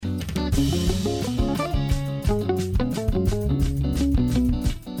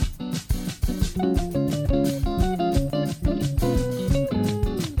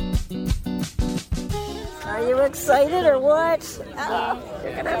excited or what? Oh,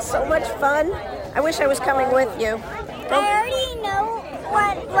 you're going to have so much fun. I wish I was coming with you. I already know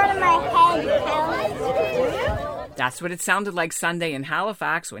what one of my head counts. That's what it sounded like Sunday in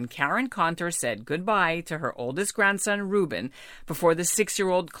Halifax when Karen Conter said goodbye to her oldest grandson, Reuben, before the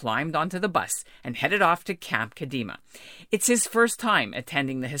 6-year-old climbed onto the bus and headed off to Camp Kadimah. It's his first time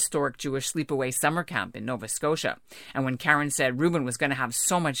attending the historic Jewish sleepaway summer camp in Nova Scotia. And when Karen said Reuben was going to have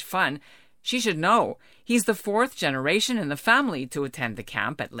so much fun, she should know he's the 4th generation in the family to attend the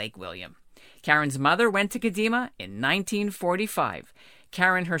camp at Lake William. Karen's mother went to Kadimah in 1945.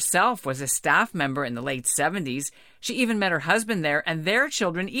 Karen herself was a staff member in the late 70s. She even met her husband there, and their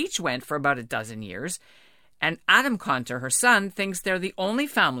children each went for about a dozen years. And Adam Conter, her son, thinks they're the only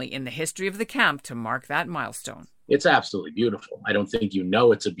family in the history of the camp to mark that milestone. It's absolutely beautiful. I don't think you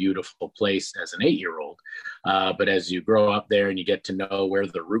know it's a beautiful place as an 8-year-old. But as you grow up there and you get to know where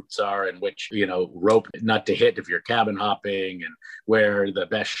the roots are and which, rope not to hit if you're cabin hopping, and where the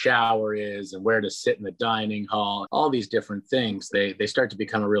best shower is and where to sit in the dining hall, all these different things, they start to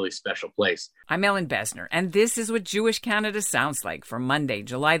become a really special place. I'm Ellen Besner, and this is what Jewish Canada sounds like for Monday,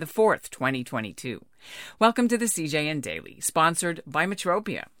 July the 4th, 2022. Welcome to the CJN Daily, sponsored by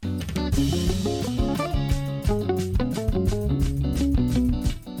Metropia.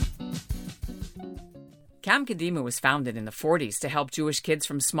 Camp Kadimah was founded in the 40s to help Jewish kids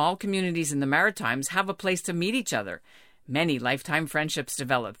from small communities in the Maritimes have a place to meet each other. Many lifetime friendships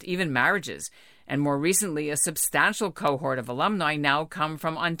developed, even marriages. And more recently, a substantial cohort of alumni now come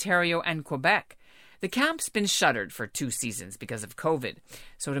from Ontario and Quebec. The camp's been shuttered for 2 seasons because of COVID.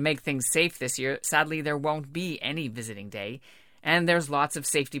 So to make things safe this year, sadly, there won't be any visiting day. And there's lots of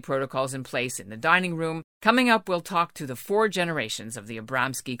safety protocols in place in the dining room. Coming up, we'll talk to the 4 generations of the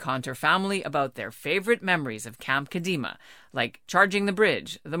Abramsky-Conter family about their favorite memories of Camp Kadimah, like charging the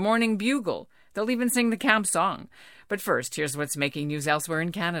bridge, the morning bugle. They'll even sing the camp song. But first, here's what's making news elsewhere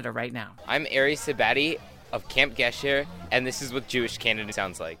in Canada right now. I'm Ari Sabati of Camp Gesher, and this is what Jewish Canada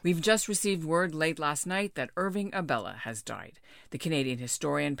sounds like. We've just received word late last night that Irving Abella has died. The Canadian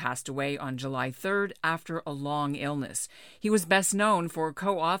historian passed away on July 3rd after a long illness. He was best known for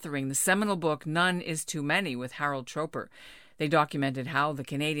co-authoring the seminal book None is Too Many with Harold Troper. They documented how the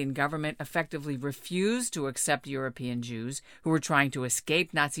Canadian government effectively refused to accept European Jews who were trying to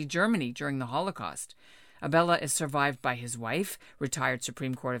escape Nazi Germany during the Holocaust. Abella is survived by his wife, retired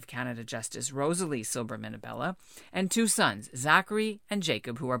Supreme Court of Canada Justice Rosalie Silberman Abella, and 2 sons, Zachary and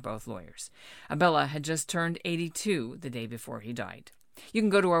Jacob, who are both lawyers. Abella had just turned 82 the day before he died. You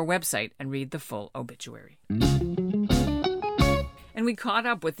can go to our website and read the full obituary. And we caught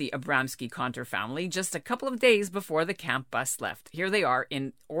up with the Abramsky-Conter family just a couple of days before the camp bus left. Here they are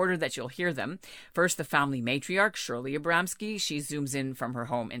in order that you'll hear them. First, the family matriarch, Shirley Abramsky. She zooms in from her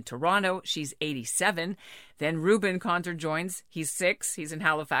home in Toronto. She's 87. Then Reuben Conter joins. He's 6. He's in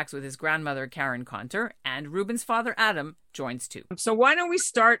Halifax with his grandmother, Karen Conter. And Reuben's father, Adam, joins too. So why don't we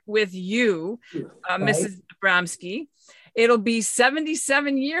start with you, Mrs. Abramsky. It'll be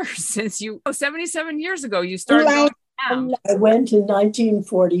 77 years since 77 years ago you started going. I went in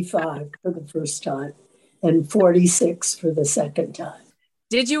 1945 for the first time and 46 for the second time.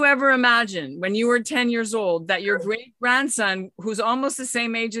 Did you ever imagine when you were 10 years old that your great-grandson, who's almost the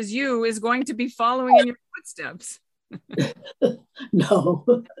same age as you, is going to be following in your footsteps? No.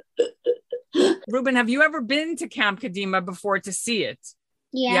 Reuben, have you ever been to Camp Kadimah before to see it?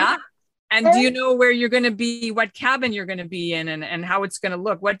 Yeah. And do you know where you're going to be, what cabin you're going to be in, and how it's going to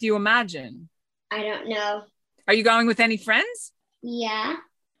look? What do you imagine? I don't know. Are you going with any friends? Yeah.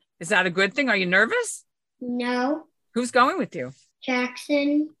 Is that a good thing? Are you nervous? No. Who's going with you?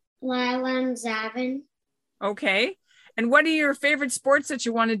 Jackson, Lila, and Zavin. Okay. And what are your favorite sports that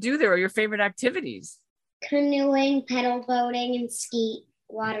you want to do there, or your favorite activities? Canoeing, pedal boating, and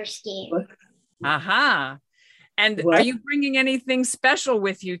water skiing. Aha. And What? Are you bringing anything special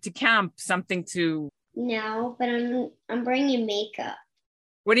with you to camp? Something to... No, but I'm bringing makeup.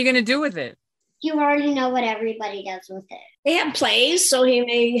 What are you going to do with it? You already know what everybody does with it. They have plays, so he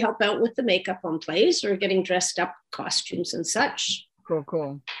may help out with the makeup on plays or getting dressed up, costumes and such.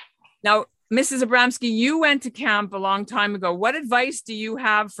 Cool. Now, Mrs. Abramsky, you went to camp a long time ago. What advice do you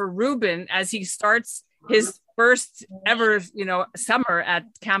have for Reuben as he starts his first ever, summer at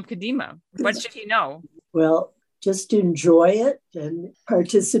Camp Kadimah? What should he know? Well, just enjoy it and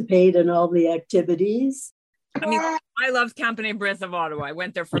participate in all the activities. I mean, I loved Camp Brith of Ottawa. I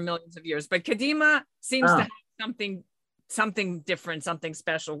went there for millions of years, but Kadimah seems to have something different, something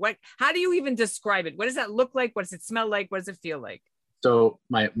special. How do you even describe it? What does that look like? What does it smell like? What does it feel like? So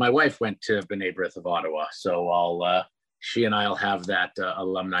my wife went to B'nai B'rith of Ottawa, so she and I'll have that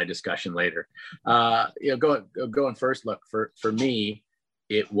alumni discussion later. Going first. Look, for me,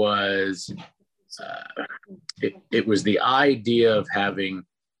 it was it was the idea of having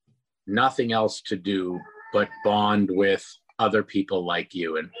nothing else to do but bond with other people like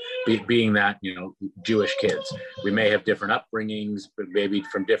you, and being that, Jewish kids, we may have different upbringings, but maybe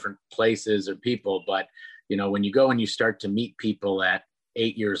from different places or people, but when you go and you start to meet people at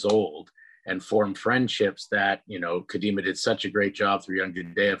 8 years old and form friendships that, Kadimah did such a great job through Young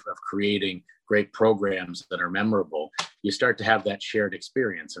Judaea of creating great programs that are memorable. You start to have that shared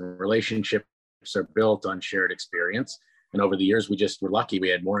experience, and relationships are built on shared experience. And over the years, we just were lucky. We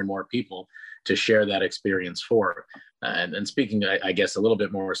had more and more people to share that experience for. And speaking, I guess, a little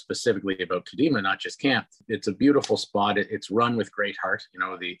bit more specifically about Kadimah, not just camp, it's a beautiful spot. It's run with great heart.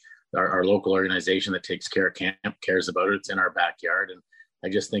 Our local organization that takes care of camp cares about it. It's in our backyard. And I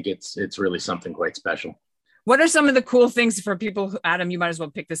just think it's really something quite special. What are some of the cool things for people who, Adam, you might as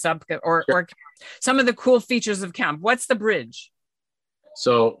well pick this up, or some of the cool features of camp? What's the bridge?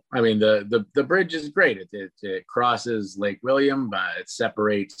 So, the bridge is great. It crosses Lake William. It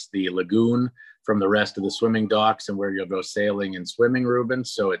separates the lagoon from the rest of the swimming docks and where you'll go sailing and swimming, Ruben.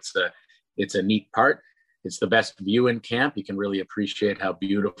 So it's a neat part. It's the best view in camp. You can really appreciate how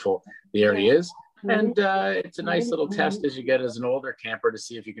beautiful the area is. And it's a nice little test as you get as an older camper to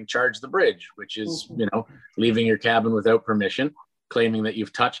see if you can charge the bridge, which is, leaving your cabin without permission, claiming that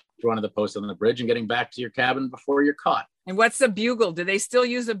you've touched one of the posts on the bridge, and getting back to your cabin before you're caught. And what's the bugle? Do they still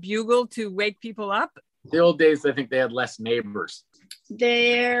use a bugle to wake people up? The old days, I think they had less neighbors.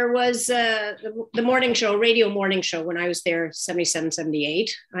 There was the morning show, radio morning show, when I was there, 77,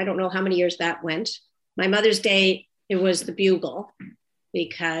 78. I don't know how many years that went. My mother's day, it was the bugle,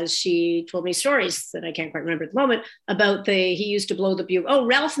 because she told me stories that I can't quite remember at the moment about he used to blow the bugle. Oh,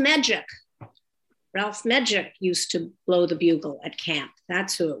 Ralph Medjick. Ralph Medjick used to blow the bugle at camp.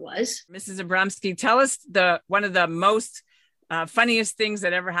 That's who it was. Mrs. Abramsky, tell us one of the most funniest things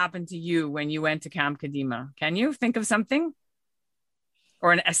that ever happened to you when you went to Camp Kadimah. Can you think of something?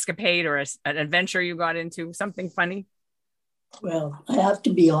 Or an escapade or an adventure you got into, something funny? Well, I have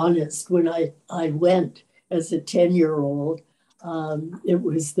to be honest. When I went as a 10-year-old, it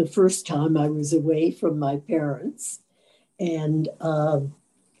was the first time I was away from my parents. And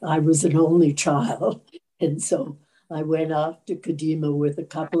I was an only child. And so I went off to Kadimah with a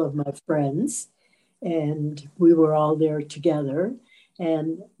couple of my friends, and we were all there together.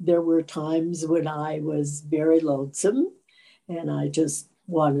 And there were times when I was very lonesome and I just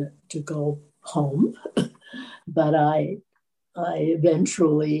wanted to go home. But I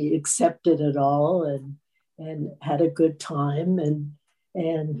eventually accepted it all and had a good time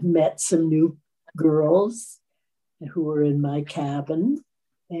and met some new girls who were in my cabin.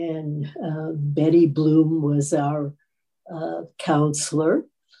 And Betty Bloom was our counselor,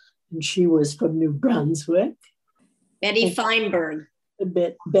 and she was from New Brunswick. Betty Feinberg.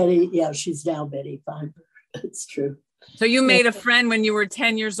 Betty, yeah, she's now Betty Feinberg. That's true. So you made a friend when you were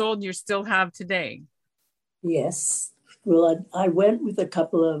 10 years old, you still have today? Yes. Well, I went with a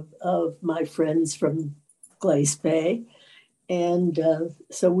couple of my friends from Glace Bay. And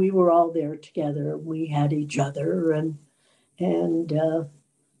so we were all there together. We had each other, and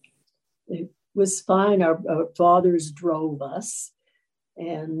it was fine. Our fathers drove us,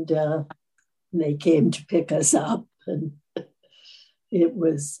 and they came to pick us up. And it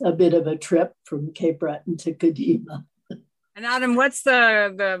was a bit of a trip from Cape Breton to Kadimah. And Adam, what's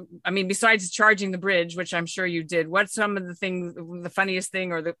besides charging the bridge, which I'm sure you did, what's some of the funniest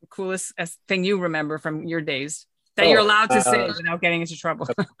thing or the coolest thing you remember from your days that you're allowed to say without getting into trouble?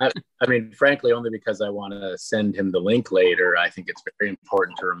 Frankly, only because I want to send him the link later. I think it's very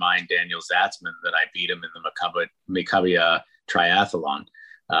important to remind Daniel Zatzman that I beat him in the Maccabi triathlon.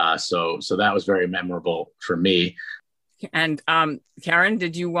 So that was very memorable for me. And Karen,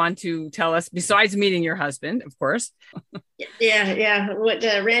 did you want to tell us, besides meeting your husband, of course? Yeah. What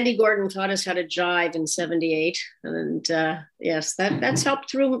Randy Gordon taught us how to jive in 78. And yes, that's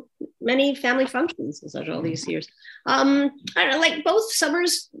helped through many family functions and such all these years. I don't know, like both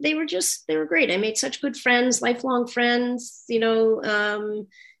summers, they were great. I made such good friends, lifelong friends,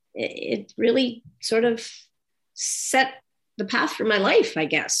 it really sort of set the path for my life, I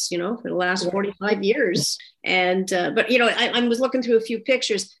guess, for the last 45 years. And, but I was looking through a few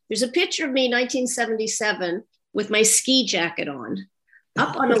pictures. There's a picture of me, 1977, with my ski jacket on,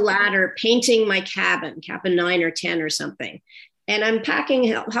 up on a ladder, painting my cabin 9 or 10 or something. And I'm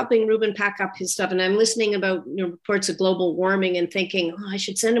helping Ruben pack up his stuff. And I'm listening about reports of global warming and thinking, I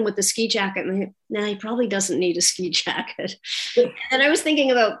should send him with a ski jacket. And he probably doesn't need a ski jacket. And I was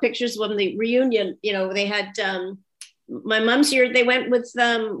thinking about pictures when the reunion, they had, my mom's year, they went with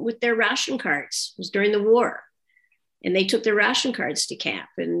their ration cards. It was during the war. And they took their ration cards to camp.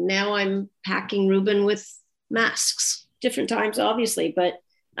 And now I'm packing Ruben with masks. Different times, obviously. But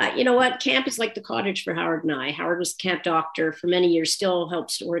you know what? Camp is like the cottage for Howard and I. Howard was the camp doctor for many years, still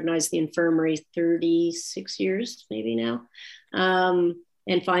helps to organize the infirmary, 36 years maybe now, and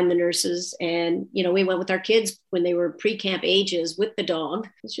find the nurses. And, you know, we went with our kids when they were pre-camp ages with the dog.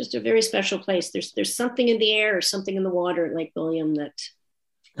 It's just a very special place. There's something in the air or something in the water at Lake William that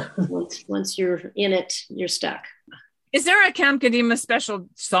once you're in it, you're stuck. Is there a Camp Kadimah special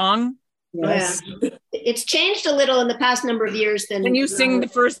song? Yes. Yeah. It's changed a little in the past number of years. Can you sing the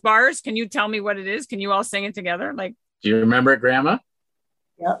first bars? Can you tell me what it is? Can you all sing it together? Like, Do you remember it, Grandma?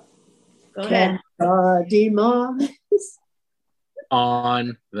 Yep. Go ahead. Kadimah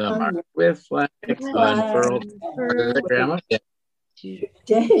On the mark with flags unfurled. Grandma? Yeah.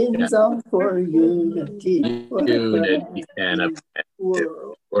 stands up for unity. Unity and a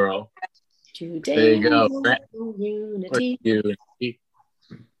world. Today, There you go. unity. Unity.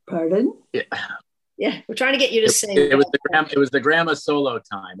 Pardon? Yeah, we're trying to get you to sing. It was the grandma solo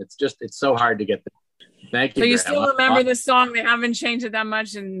time. It's so hard to get. Thank you. so you Grandma. still remember this song? They haven't changed it that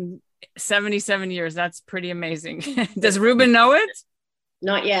much in 77 years. That's pretty amazing. Does Ruben know it?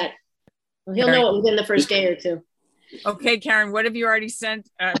 Not yet. Well, he'll know it within the first day or two. Okay, Karen, what have you already sent,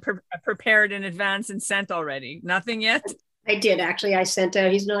 prepared in advance and sent already? Nothing yet? I did, actually. I sent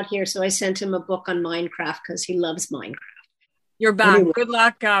out, he's not here, so I sent him a book on Minecraft because he loves Minecraft. You're back. Anyway. Good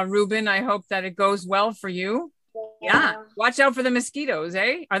luck, Ruben. I hope that it goes well for you. Yeah. Watch out for the mosquitoes,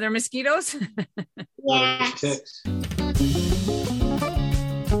 eh? Are there mosquitoes? Yes.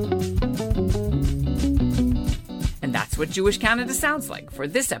 And that's what Jewish Canada sounds like for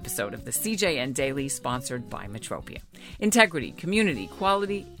this episode of the CJN Daily, sponsored by Metropia. Integrity, community,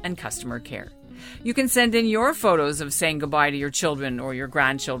 quality, and customer care. You can send in your photos of saying goodbye to your children or your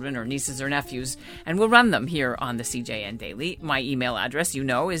grandchildren or nieces or nephews, and we'll run them here on the CJN Daily. My email address, you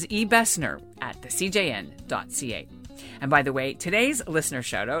know, is ebessner@thecjn.ca. And by the way, today's listener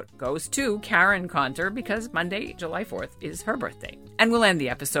shout-out goes to Karen Conter because Monday, July 4th, is her birthday. And we'll end the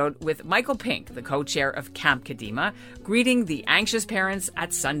episode with Michael Pink, the co-chair of Camp Kadimah, greeting the anxious parents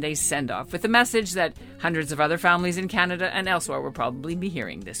at Sunday's send-off with a message that hundreds of other families in Canada and elsewhere will probably be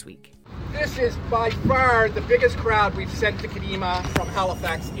hearing this week. This is by far the biggest crowd we've sent to Kadimah from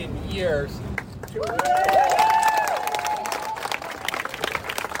Halifax in years.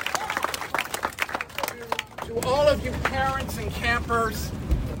 To all of you parents and campers,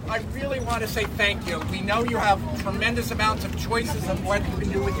 I really want to say thank you. We know you have tremendous amounts of choices of what you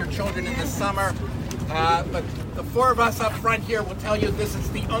can do with your children in the summer, but the four of us up front here will tell you this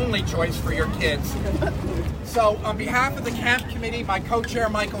is the only choice for your kids. So on behalf of the camp committee, my co-chair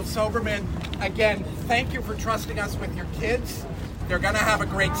Michael Soberman, again, thank you for trusting us with your kids. They're going to have a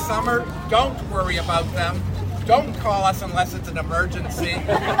great summer. Don't worry about them. Don't call us unless it's an emergency.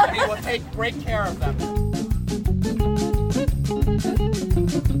 We will take great care of them.